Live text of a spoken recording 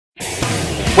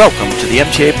Welcome to the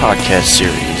MTA Podcast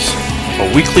Series,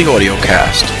 a weekly audio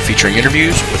cast featuring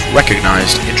interviews with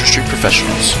recognized industry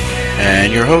professionals.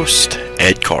 And your host,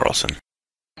 Ed Carlson.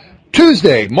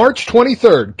 Tuesday, March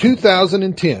 23rd,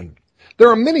 2010. There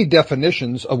are many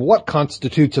definitions of what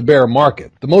constitutes a bear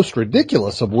market, the most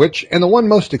ridiculous of which, and the one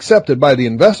most accepted by the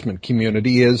investment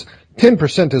community, is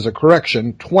 10% is a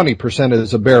correction, 20%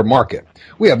 is a bear market.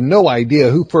 We have no idea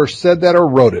who first said that or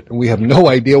wrote it, and we have no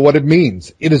idea what it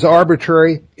means. It is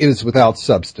arbitrary. It is without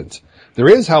substance. There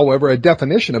is, however, a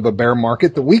definition of a bear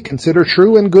market that we consider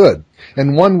true and good,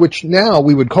 and one which now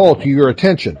we would call to your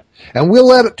attention. And we'll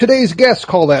let today's guest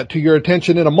call that to your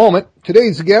attention in a moment.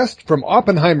 Today's guest from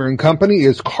Oppenheimer & Company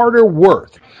is Carter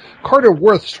Worth. Carter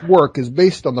Worth's work is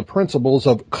based on the principles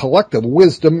of collective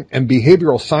wisdom and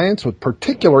behavioral science with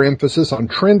particular emphasis on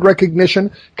trend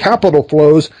recognition, capital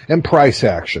flows, and price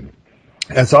action.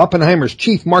 As Oppenheimer's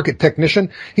chief market technician,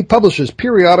 he publishes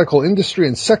periodical industry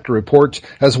and sector reports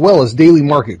as well as daily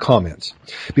market comments.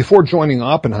 Before joining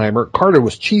Oppenheimer, Carter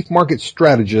was chief market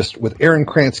strategist with Aaron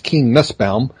Krantz King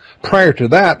Nussbaum. Prior to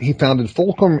that, he founded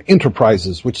Fulcrum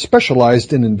Enterprises, which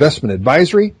specialized in investment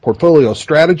advisory, portfolio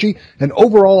strategy, and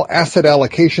overall asset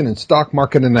allocation and stock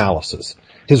market analysis.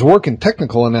 His work in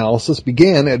technical analysis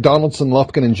began at Donaldson,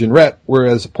 Lufkin & Jenrette, where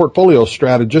as a portfolio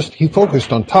strategist, he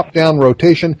focused on top-down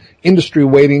rotation, industry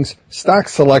weightings, stock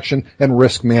selection, and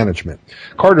risk management.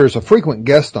 Carter is a frequent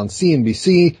guest on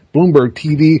CNBC, Bloomberg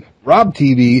TV, Rob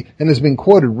TV, and has been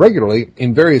quoted regularly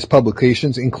in various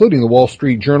publications, including the Wall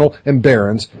Street Journal and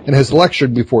Barron's, and has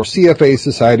lectured before CFA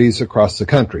societies across the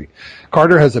country.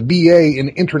 Carter has a BA in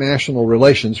International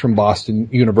Relations from Boston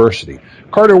University.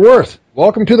 Carter Worth,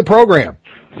 welcome to the program.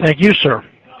 Thank you, sir.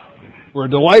 We're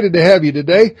delighted to have you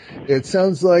today. It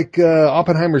sounds like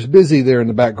Oppenheimer's busy there in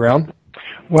the background.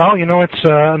 Well, you know, it's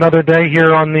another day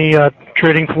here on the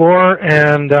trading floor,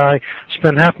 and I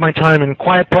spend half my time in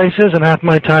quiet places and half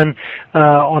my time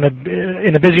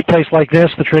in a busy place like this,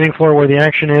 the trading floor where the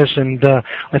action is, and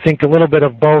I think a little bit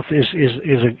of both is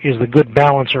the good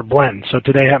balance or blend. So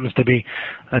today happens to be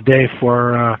a day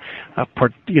for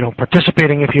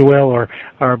participating, if you will,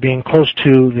 or being close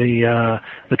to the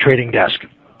trading desk.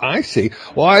 I see.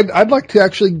 Well, I'd like to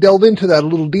actually delve into that a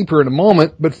little deeper in a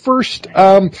moment. But first,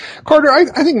 Carter,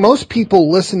 I think most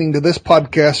people listening to this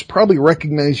podcast probably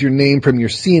recognize your name from your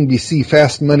CNBC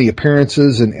Fast Money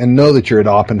appearances and know that you're at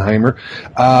Oppenheimer.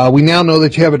 We now know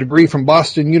that you have a degree from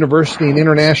Boston University in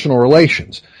International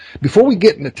Relations. Before we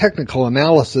get into technical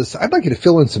analysis, I'd like you to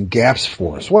fill in some gaps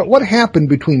for us. What happened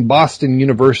between Boston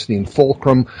University and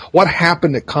Fulcrum? What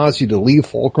happened that caused you to leave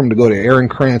Fulcrum to go to Aaron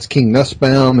Krantz King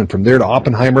Nussbaum and from there to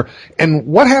Oppenheimer? And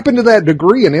what happened to that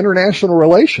degree in international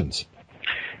relations?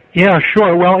 Yeah,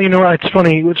 sure. Well, you know, it's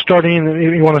funny. You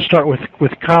want to start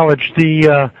with college.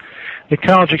 The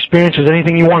college experience is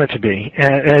anything you want it to be,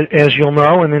 as you'll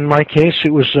know. And in my case, it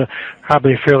was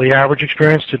probably a fairly average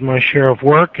experience. Did my share of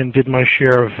work and did my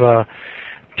share of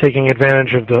taking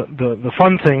advantage of the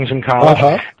fun things in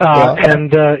college.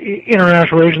 And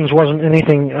international relations wasn't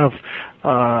anything of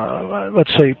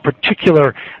let's say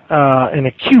particular an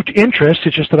acute interest.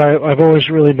 It's just that I've always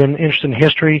really been interested in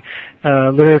history,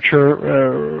 literature,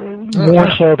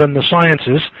 more so than the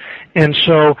sciences. And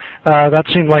so that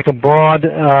seemed like a broad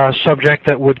subject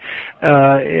that would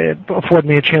afford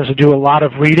me a chance to do a lot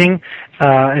of reading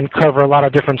and cover a lot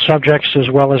of different subjects, as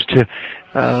well as to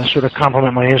sort of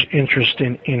complement my interest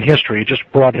in history. It just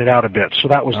broadened it out a bit. So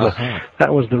that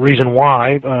was the reason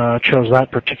why I chose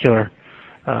that particular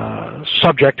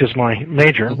subject as my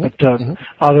major.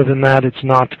 Other than that, it's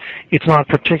not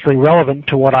particularly relevant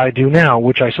to what I do now,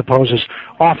 which I suppose is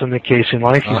often the case in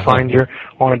life. You find you're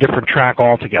on a different track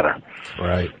altogether.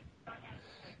 Right.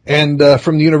 And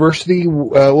from the university,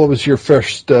 what was your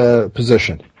first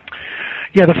position?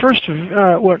 Yeah, the first,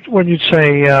 what you'd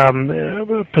say,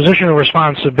 position of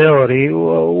responsibility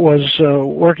was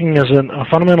working as a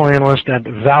fundamental analyst at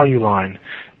Value Line,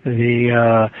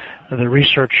 the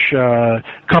research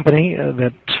company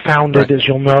that's founded, as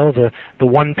you'll know, the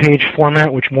one-page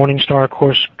format, which Morningstar, of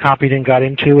course, copied and got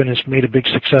into and has made a big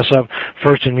success of,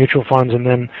 first in mutual funds and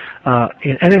then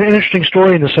and an interesting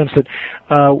story in the sense that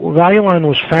Value Line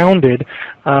was founded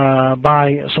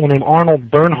by someone named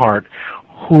Arnold Bernhardt,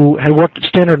 who had worked at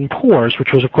Standard & Poor's,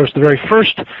 which was, of course, the very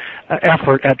first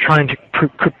effort at trying to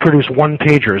produce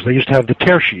one-pagers. They used to have the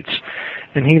tear sheets.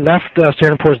 And he left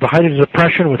Standard & Poor's the height of the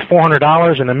Depression with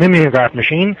 $400 and a mimeograph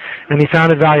machine, and he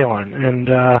founded Value Line. And,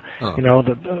 you know,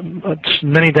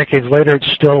 many decades later,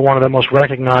 it's still one of the most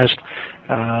recognized,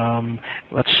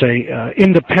 let's say,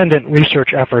 independent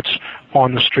research efforts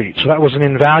on the street. So that was an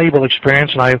invaluable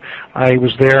experience, and I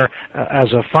was there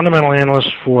as a fundamental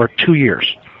analyst for 2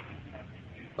 years.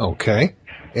 Okay.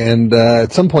 And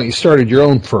at some point you started your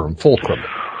own firm, Fulcrum.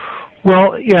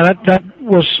 Well, yeah, that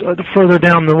was further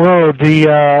down the road.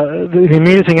 The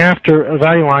immediate thing after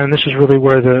Value Line, and this is really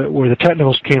where the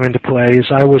technicals came into play, is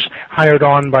I was hired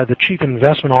on by the chief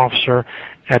investment officer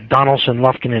at Donaldson,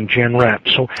 Lufkin, and Jenrette.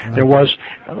 So there was,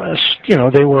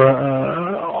 they were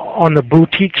on the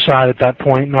boutique side at that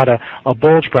point, not a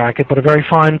bulge bracket, but a very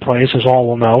fine place, as all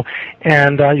will know.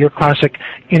 And your classic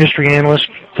industry analyst,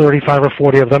 35 or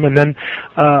 40 of them, and then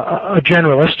a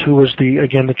generalist who was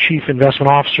the chief investment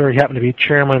officer. He happened to be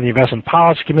chairman of the investment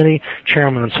policy committee,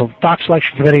 chairman of the stock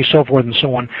selection committee, so forth and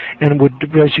so on, and would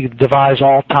basically devise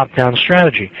all top-down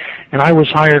strategy. And I was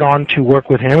hired on to work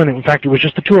with him, and in fact, it was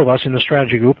just the two of us in the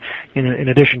strategy group, in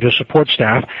addition to support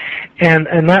staff,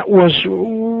 and that was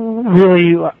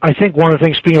really, I think, one of the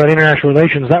things. Speaking about international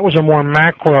relations, that was a more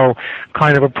macro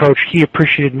kind of approach. He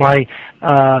appreciated my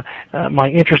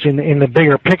interest in the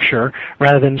bigger picture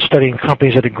rather than studying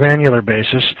companies at a granular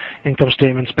basis, income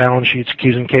statements, balance sheets,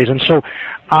 Q's and K's. And so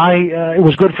it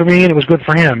was good for me and it was good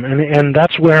for him. And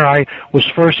that's where I was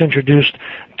first introduced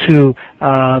to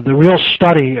the real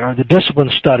study, or the discipline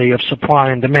study of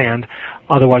supply and demand,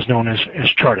 otherwise known as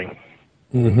charting.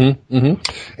 Mm-hmm. Mm-hmm.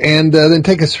 And then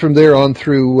take us from there on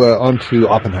to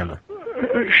Oppenheimer.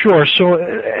 Sure. So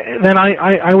then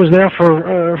I was there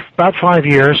for about 5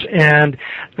 years, and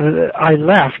I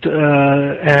left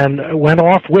and went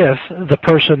off with the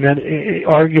person that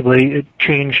arguably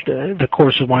changed the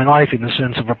course of my life in the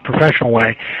sense of a professional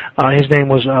way. His name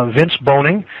was Vince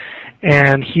Boning,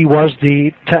 and he was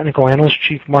the technical analyst,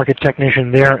 chief market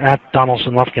technician there at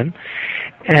Donaldson Lufkin,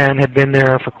 and had been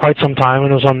there for quite some time,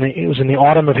 and it was in the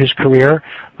autumn of his career,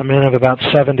 a man of about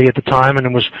 70 at the time,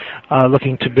 and was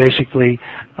looking to basically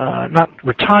not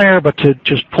retire, but to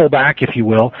just pull back, if you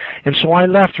will. And so I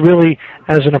left really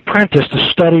as an apprentice to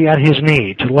study at his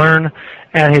knee, to learn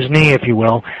at his knee, if you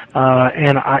will.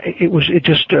 And it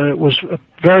was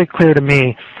very clear to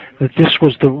me that this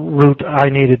was the route I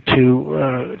needed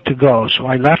to go. So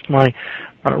I left my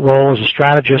role as a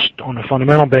strategist on a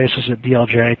fundamental basis at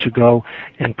DLJ to go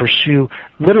and pursue,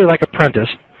 literally like apprentice,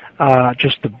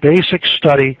 just the basic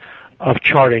study of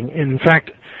charting. In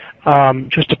fact,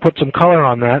 just to put some color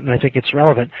on that, and I think it's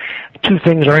relevant, two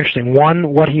things are interesting.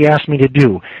 One, what he asked me to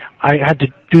do. I had to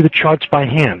do the charts by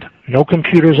hand. No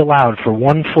computers allowed for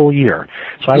 1 full year.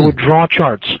 So I would draw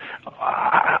charts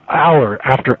hour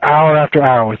after hour after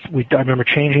hour. I remember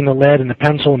changing the lead and the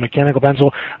pencil, and mechanical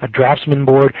pencil, a draftsman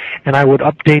board, and I would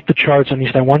update the charts. And he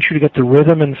said, I want you to get the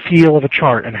rhythm and feel of a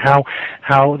chart, and how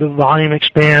the volume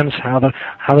expands, how the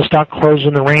stock closes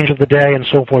in the range of the day, and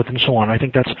so forth and so on. I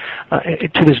think that's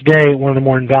to this day one of the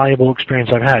more invaluable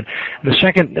experiences I've had. The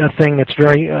second thing that's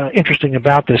very interesting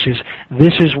about this is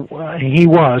he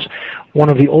was one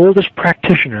of the oldest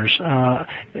practitioners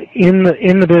in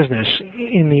the business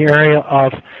in the area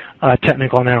of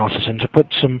technical analysis. And to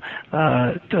put some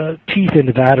teeth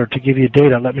into that, or to give you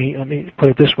data, let me put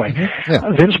it this way. Mm-hmm.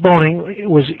 Yeah. Vince Boning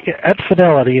was at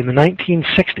Fidelity in the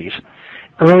 1960s.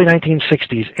 Early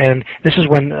 1960s, and this is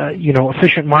when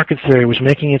efficient market theory was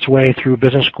making its way through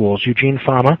business schools. Eugene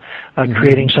Fama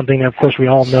creating something that, of course, we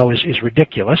all know is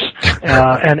ridiculous,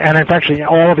 and it's actually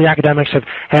all of the academics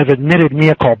have admitted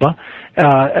mea culpa.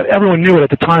 Everyone knew it at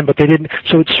the time, but they didn't.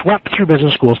 So it swept through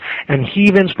business schools, and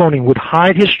Vince Boning would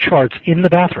hide his charts in the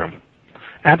bathroom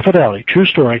at Fidelity, true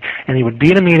story, and he would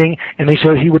be in a meeting, and they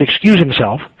said he would excuse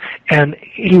himself, and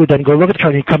he would then go look at the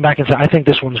chart, and he'd come back and say, I think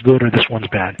this one's good or this one's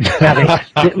bad. Now,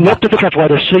 they looked at the charts while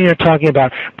they're sitting there talking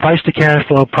about price to cash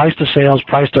flow, price to sales,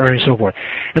 price to earnings, so forth.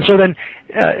 And so then,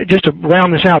 just to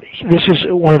round this out, this is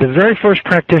one of the very first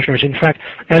practitioners. In fact,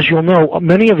 as you'll know,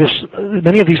 many of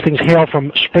these things hail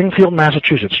from Springfield,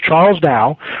 Massachusetts. Charles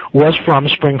Dow was from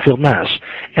Springfield, Mass.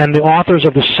 And the authors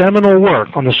of the seminal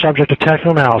work on the subject of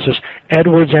technical analysis,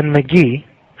 Edwards and McGee,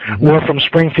 were from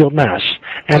Springfield, Mass.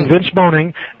 And Vince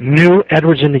Boning knew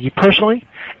Edwards and McGee personally,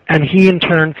 and he in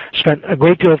turn spent a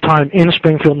great deal of time in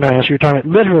Springfield, Mass. You're talking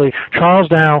about literally Charles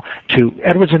Dow to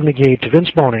Edwards and McGee to Vince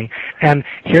Boning, and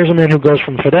here's a man who goes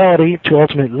from Fidelity to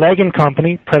ultimately Legg &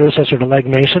 Company, predecessor to Legg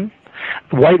Mason,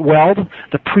 White Weld,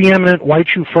 the preeminent white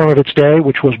shoe firm of its day,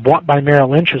 which was bought by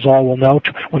Merrill Lynch, as all will know,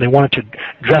 when they wanted to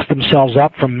dress themselves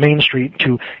up from Main Street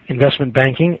to investment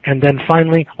banking, and then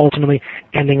finally, ultimately,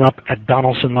 ending up at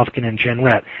Donaldson, Lufkin, and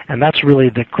Jenrette. And that's really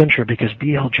the clincher, because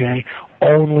DLJ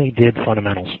only did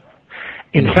fundamentals.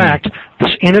 In fact,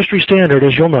 this industry standard,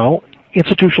 as you'll know,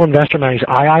 Institutional Investor Magazine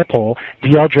II poll,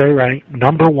 DLJ ranked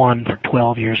number 1 for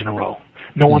 12 years in a row.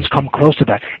 No one's come close to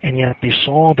that, and yet they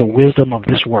saw the wisdom of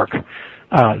this work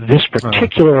this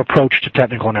particular approach to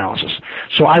technical analysis.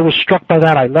 So I was struck by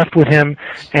that. I left with him,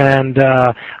 and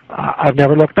I've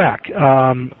never looked back.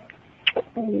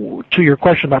 To your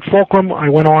question about Fulcrum, I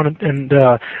went on and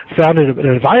founded an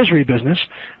advisory business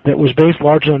that was based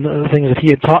largely on the things that he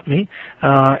had taught me,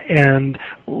 and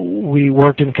we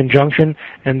worked in conjunction.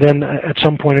 And then at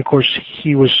some point, of course,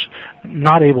 he was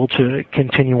not able to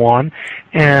continue on,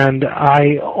 and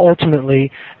I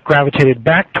ultimately gravitated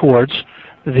back towards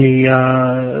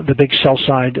the big sell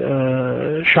side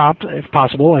shop, if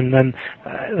possible, and then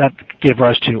that gave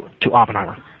rise to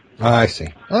Oppenheimer. I see.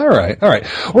 All right.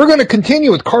 We're going to continue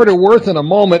with Carter Worth in a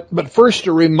moment, but first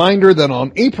a reminder that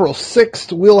on April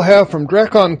 6th, we'll have from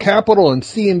Drecon Capital and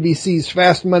CNBC's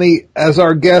Fast Money as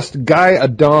our guest, Guy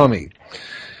Adami.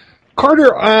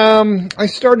 Carter, I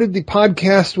started the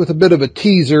podcast with a bit of a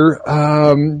teaser,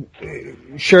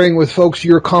 sharing with folks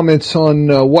your comments on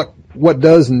what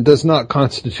does and does not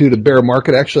constitute a bear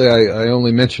market. Actually, I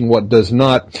only mentioned what does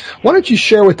not. Why don't you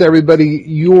share with everybody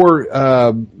your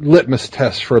litmus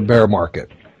test for a bear market?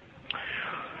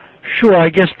 Sure. I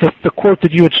guess the quote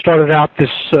that you had started out this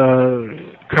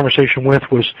conversation with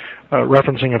was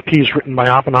referencing a piece written by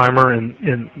Oppenheimer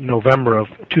in November of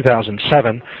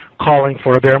 2007 calling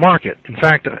for a bear market. In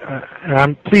fact, and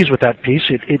I'm pleased with that piece.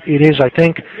 It is, I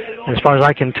think, as far as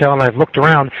I can tell, and I've looked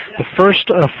around, the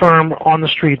first firm on the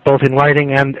street, both in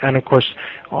writing and of course,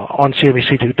 on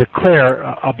CNBC to declare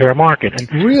a bear market.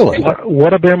 And really?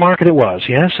 What a bear market it was,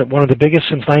 yes. One of the biggest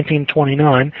since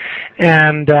 1929.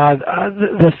 And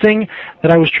the thing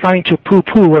that I was trying to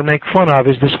poo-poo or make fun of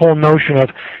is this whole notion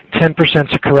of 10%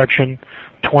 is a correction,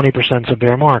 20% is a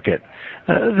bear market.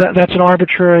 That's an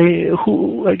arbitrary,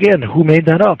 who made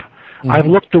that up? Mm-hmm. I've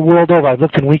looked the world over. I've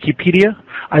looked in Wikipedia.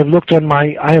 I've looked on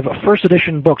I have first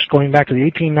edition books going back to the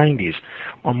 1890s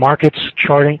on markets,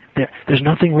 charting. There's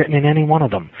nothing written in any one of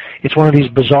them. It's one of these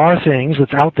bizarre things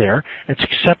that's out there. It's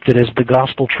accepted as the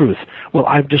gospel truth. Well,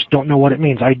 I just don't know what it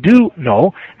means. I do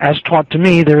know, as taught to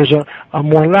me, there is a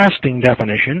more lasting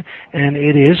definition, and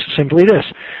it is simply this: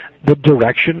 the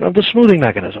direction of the smoothing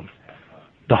mechanism,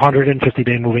 the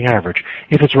 150-day moving average.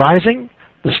 If it's rising,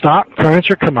 the stock,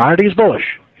 currency, or commodity is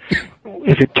bullish.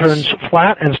 If it turns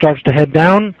flat and starts to head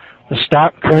down, the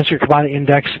stock, currency, or commodity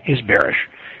index is bearish.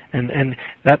 And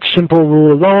that simple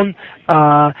rule alone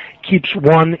keeps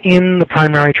one in the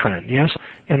primary trend, yes?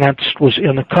 And that was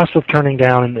in the cusp of turning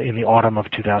down in the autumn of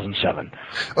 2007.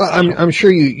 Well, I'm sure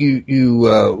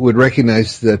you would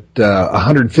recognize that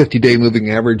 150-day moving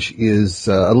average is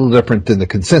a little different than the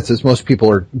consensus. Most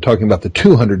people are talking about the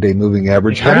 200-day moving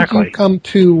average. Exactly. How did you come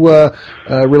to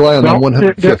rely on the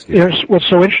 150? What's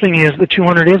so interesting is the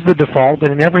 200 is the default,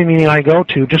 but in every meeting I go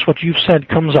to, just what you've said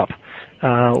comes up.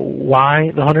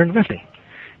 Why the 150?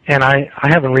 And I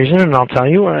have a reason, and I'll tell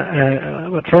you.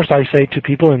 But first I say to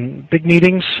people in big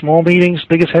meetings, small meetings,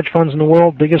 biggest hedge funds in the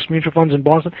world, biggest mutual funds in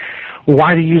Boston,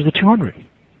 why do you use the 200?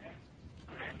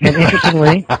 And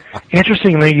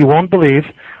interestingly, you won't believe,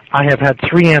 I have had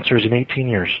 3 answers in 18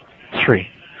 years. 3.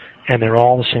 And they're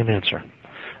all the same answer.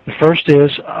 The first is,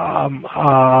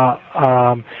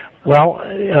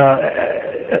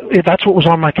 that's what was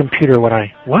on my computer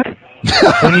when what?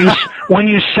 when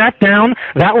you sat down,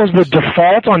 that was the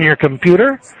default on your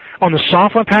computer, on the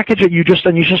software package that you just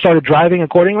started driving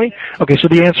accordingly. Okay, so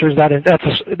the answer is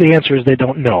the answer is they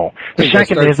don't know. The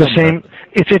second is the same.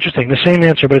 It's interesting, the same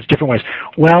answer, but it's different ways.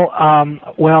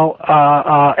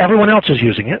 Everyone else is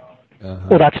using it. Uh-huh.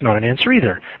 Well, that's not an answer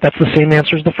either. That's the same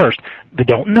answer as the first. They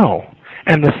don't know.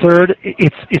 And the third,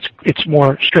 it's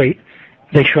more straight.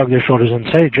 They shrug their shoulders and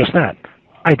say just that.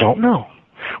 I don't know.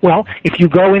 Well, if you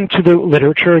go into the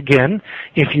literature again,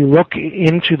 if you look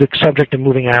into the subject of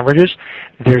moving averages,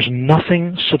 there's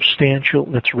nothing substantial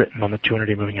that's written on the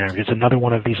 200-day moving average. It's another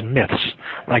one of these myths,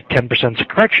 like 10% is a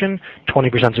correction,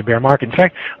 20% is a bear market. In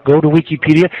fact, go to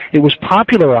Wikipedia. It was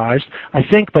popularized, I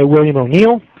think, by William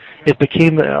O'Neill. It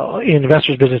became, in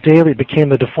Investors Business Daily, it became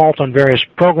the default on various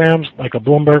programs, like a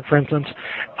Bloomberg, for instance.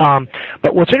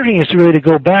 But what's interesting is to really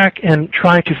go back and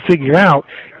try to figure out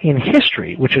in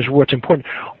history, which is what's important,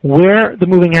 where the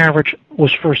moving average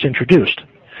was first introduced.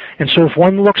 And so if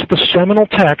one looks at the seminal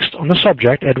text on the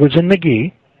subject, Edwards and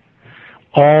McGee,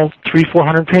 all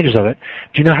 300-400 pages of it,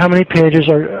 do you know how many pages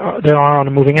there are on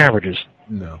the moving averages?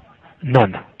 No.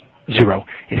 None. 0.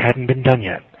 It hadn't been done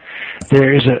yet.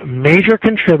 There is a major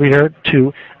contributor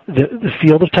to the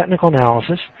field of technical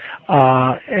analysis.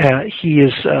 He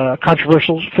is a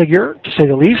controversial figure, to say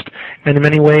the least, and in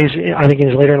many ways, I think in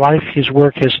his later life, his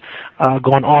work has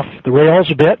gone off the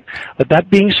rails a bit. But that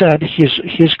being said,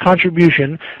 his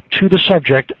contribution to the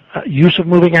subject, use of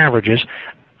moving averages,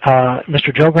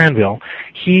 Mr. Joe Granville,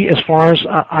 he, as far as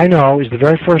I know, is the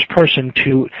very first person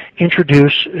to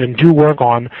introduce and do work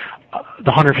on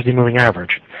the 150 moving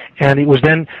average. And it was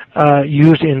then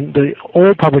used in the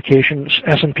old publication's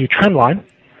S&P Trendline,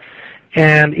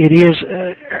 and it is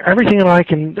everything that I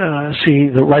can see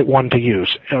the right one to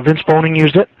use. Vince Boning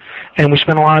used it, and we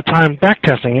spent a lot of time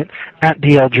backtesting it at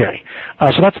DLJ.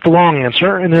 So that's the long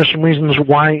answer, and there's some reasons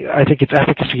why I think its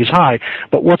efficacy is high.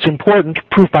 But what's important,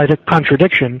 proof by the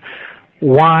contradiction,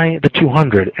 why the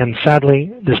 200? And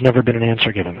sadly, there's never been an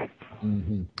answer given.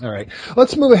 Mm-hmm. All right.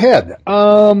 Let's move ahead.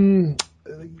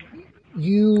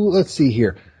 Let's see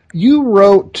here. You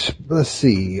wrote,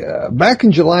 back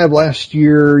in July of last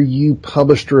year, you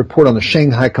published a report on the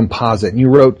Shanghai Composite, and you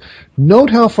wrote, note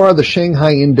how far the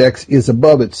Shanghai Index is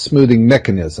above its smoothing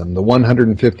mechanism, the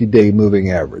 150-day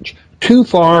moving average. Too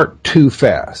far, too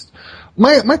fast.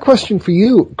 My question for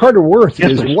you, Carter Worth,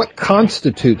 yes, is please. What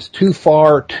constitutes too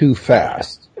far, too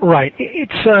fast? Right.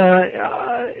 It's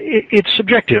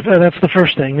subjective. That's the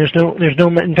first thing. In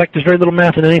fact, there's very little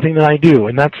math in anything that I do,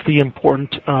 and that's the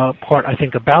important part, I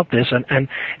think, about this, and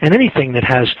anything that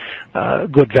has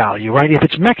good value, right? If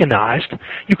it's mechanized,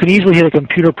 you can easily hit a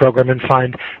computer program and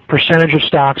find percentage of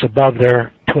stocks above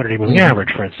their 200-day moving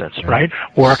average, for instance, right?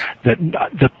 Or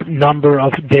the number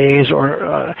of days,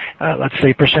 or let's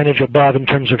say percentage above in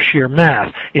terms of sheer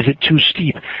math. Is it too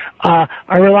steep?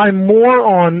 I rely more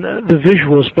on the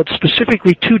visuals, but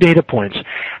specifically two data points.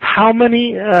 How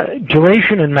many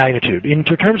duration and magnitude? In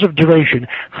terms of duration,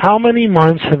 how many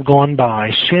months have gone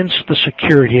by since the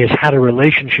security has had a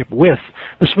relationship with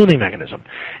the smoothing mechanism?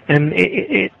 And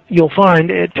you'll find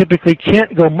it typically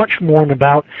can't go much more than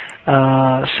about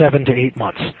 7 to 8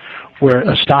 months, where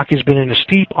a stock has been in a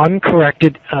steep,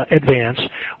 uncorrected advance,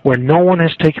 where no one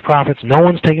has taken profits, no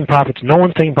one's taking profits, no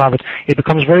one's taking profits. It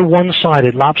becomes very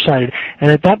one-sided, lopsided.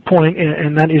 And at that point,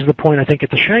 and that is the point, I think, at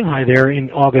the Shanghai there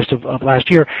in August of last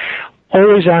year,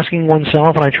 always asking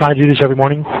oneself, and I try to do this every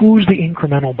morning, who's the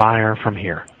incremental buyer from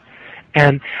here?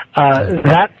 And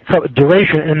that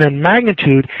duration and then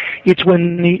magnitude, it's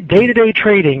when the day-to-day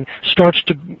trading starts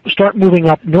moving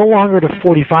up no longer at a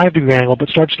 45-degree angle, but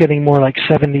starts getting more like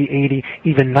 70, 80,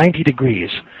 even 90 degrees.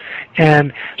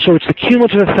 And so it's the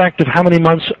cumulative effect of how many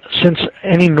months since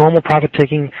any normal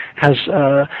profit-taking has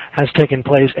taken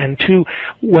place, and two,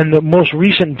 when the most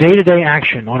recent day-to-day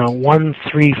action on a 1,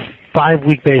 3,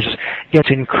 5-week basis gets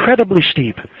incredibly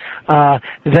steep,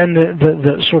 then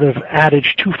the sort of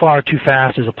adage too far, too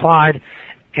fast is applied,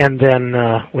 and then,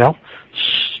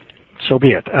 so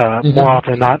be it. More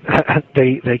often than not,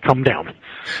 they come down.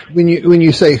 When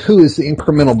you say who is the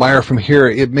incremental buyer from here,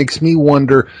 it makes me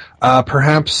wonder,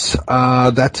 perhaps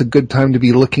that's a good time to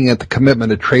be looking at the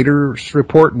Commitment of Traders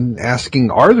report and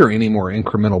asking, are there any more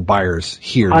incremental buyers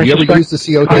here? Do you ever use the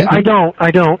COT?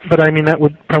 I don't, but I mean, that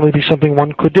would probably be something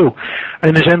one could do.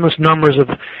 And there's endless numbers of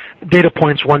data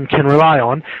points one can rely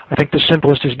on. I think the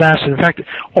simplest is best. In fact,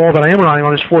 all that I am relying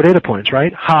on is 4 data points,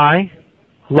 right? High,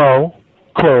 low,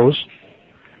 close,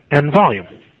 and volume.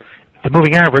 The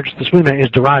moving average, the smoothing is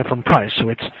derived from price, so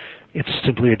it's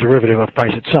simply a derivative of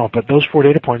price itself. But those 4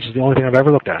 data points is the only thing I've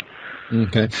ever looked at.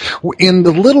 Okay. In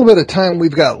the little bit of time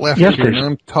we've got left yes, here, please. and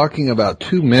I'm talking about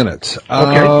 2 minutes,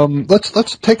 Okay.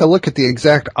 Let's take a look at the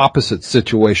exact opposite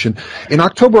situation. In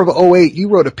October of 2008, you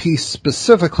wrote a piece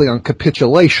specifically on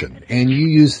capitulation, and you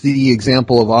used the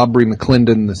example of Aubrey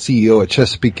McClendon, the CEO at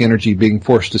Chesapeake Energy, being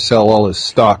forced to sell all his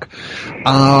stock.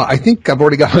 I think I've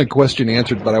already got my question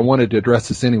answered, but I wanted to address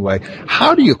this anyway.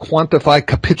 How do you quantify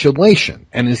capitulation,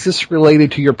 and is this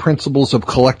related to your principles of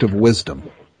collective wisdom?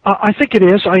 I think it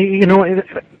is.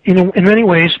 In many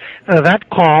ways, that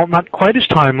call, not quite as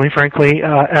timely, frankly,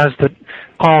 as the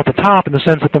call at the top, in the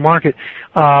sense that the market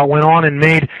went on and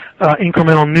made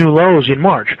incremental new lows in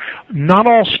March. Not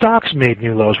all stocks made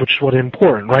new lows, which is what's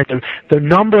important, right? The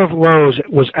number of lows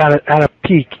was at a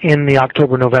peak in the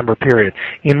October-November period.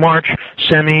 In March,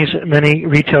 semis, many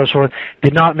retail stores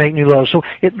did not make new lows. So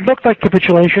it looked like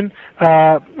capitulation.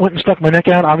 Went and stuck my neck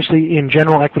out. Obviously, in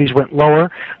general, equities went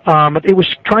lower. But it was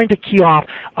trying to key off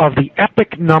of the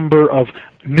epic number of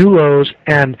new lows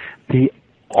and the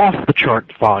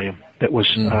off-the-chart volume that was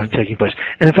taking place.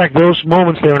 And in fact, those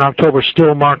moments there in October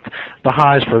still marked the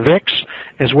highs for VIX,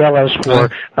 as well as for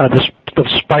the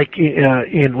spike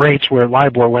in rates where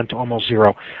LIBOR went to almost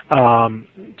zero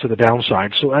to the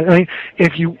downside. So I mean,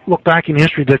 if you look back in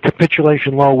history, the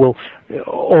capitulation low will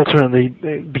ultimately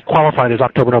be qualified as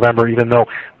October-November, even though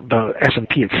the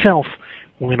S&P itself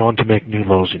went on to make new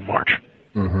lows in March.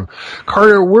 Mm-hmm.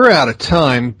 Carter, we're out of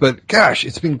time, but gosh,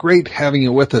 it's been great having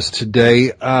you with us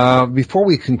today. Before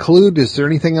we conclude, is there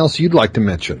anything else you'd like to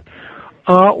mention?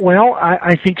 Well,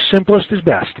 I think simplest is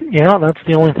best. Yeah, that's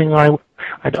the only thing I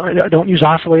don't use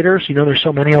oscillators. There's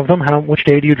so many of them. Which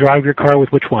day do you drive your car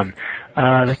with which one?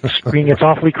 The screen gets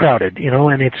awfully crowded,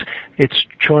 and it's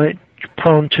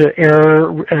prone to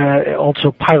error,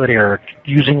 also pilot error,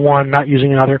 using one, not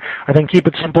using another. I think keep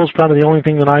it simple is probably the only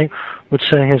thing that I would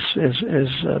say has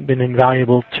been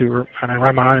invaluable to, and I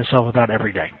remind myself of that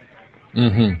every day.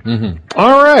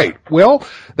 All right. Well,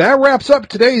 that wraps up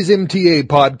today's MTA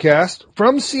podcast.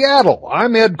 From Seattle,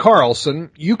 I'm Ed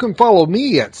Carlson. You can follow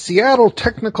me at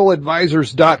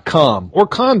seattletechnicaladvisors.com or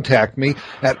contact me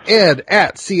at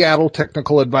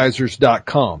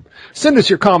ed@seattletechnicaladvisors.com. Send us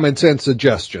your comments and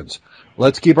suggestions.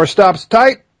 Let's keep our stops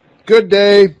tight. Good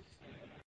day.